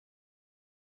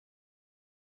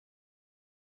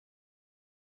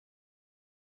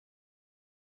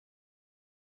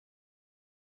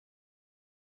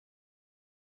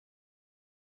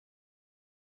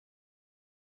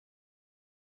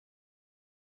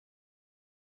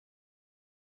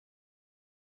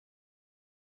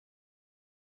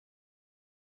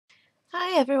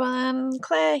Hi everyone,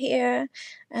 Claire here.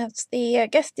 It's the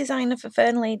guest designer for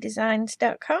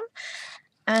FernliDesigns.com,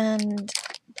 and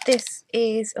this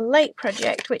is a late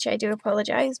project, which I do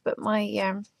apologise, but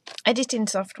my editing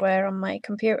software on my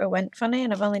computer went funny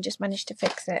and I've only just managed to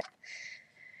fix it.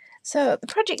 So the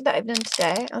project that I've done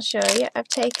today, I'll show you. I've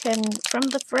taken from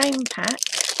the frame pack.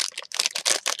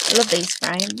 I love these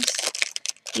frames.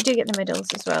 You do get the middles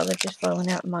as well, they've just fallen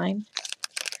out of mine.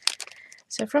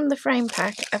 So from the frame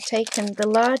pack, I've taken the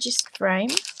largest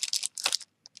frame,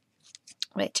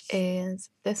 which is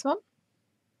this one,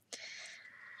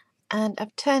 and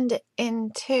I've turned it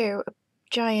into a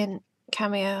giant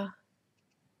cameo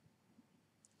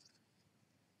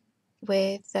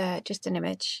with just an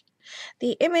image.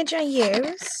 The image I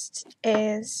used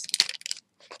is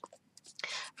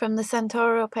from the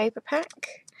Santoro paper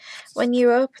pack. When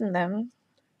you open them,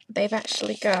 they've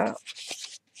actually got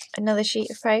another sheet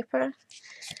of paper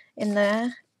in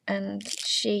there, and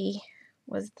she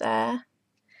was there.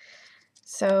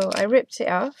 So I ripped it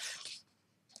off,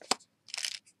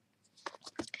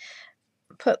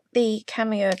 put the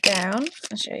cameo down,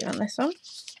 I'll show you on this one,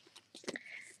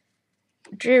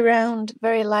 drew round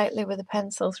very lightly with a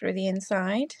pencil through the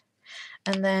inside,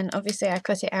 and then obviously I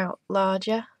cut it out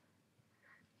larger,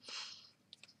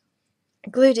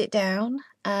 glued it down,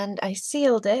 and I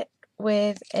sealed it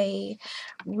with a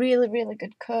really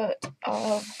good coat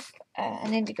of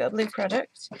an indigo blue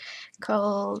product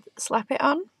called Slap It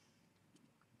On,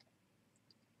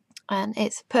 and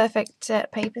it's a perfect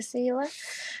paper sealer.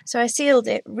 So I sealed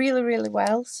it really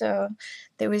well, so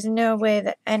there was no way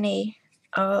that any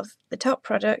of the top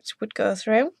product would go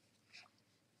through.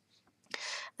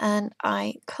 And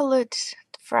I coloured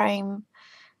the frame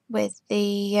with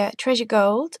the Treasure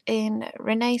Gold in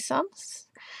Renaissance,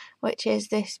 which is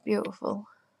this beautiful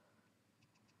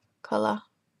colour.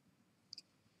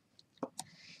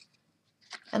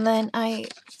 And then I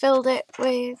filled it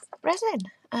with resin,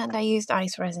 and I used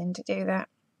ICE Resin to do that.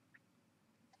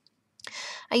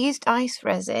 I used ICE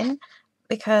Resin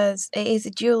because it is a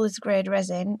jeweler's grade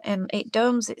resin and it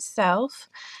domes itself,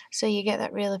 so you get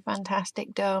that really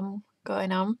fantastic dome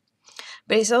going on.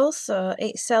 But it's also,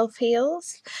 it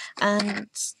self-heals, and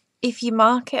if you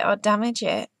mark it or damage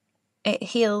it, it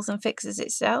heals and fixes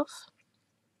itself,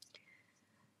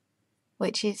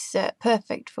 which is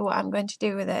perfect for what I'm going to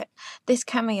do with it. This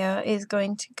cameo is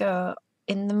going to go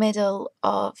in the middle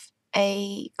of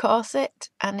a corset,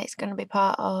 and it's going to be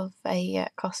part of a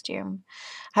costume.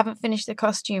 I haven't finished the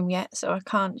costume yet, so I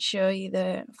can't show you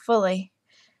the fully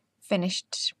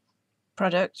finished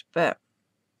product, but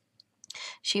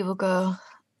she will go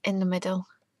in the middle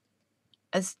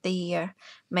as the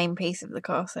main piece of the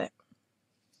corset.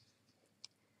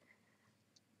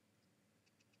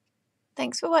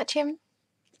 Thanks for watching.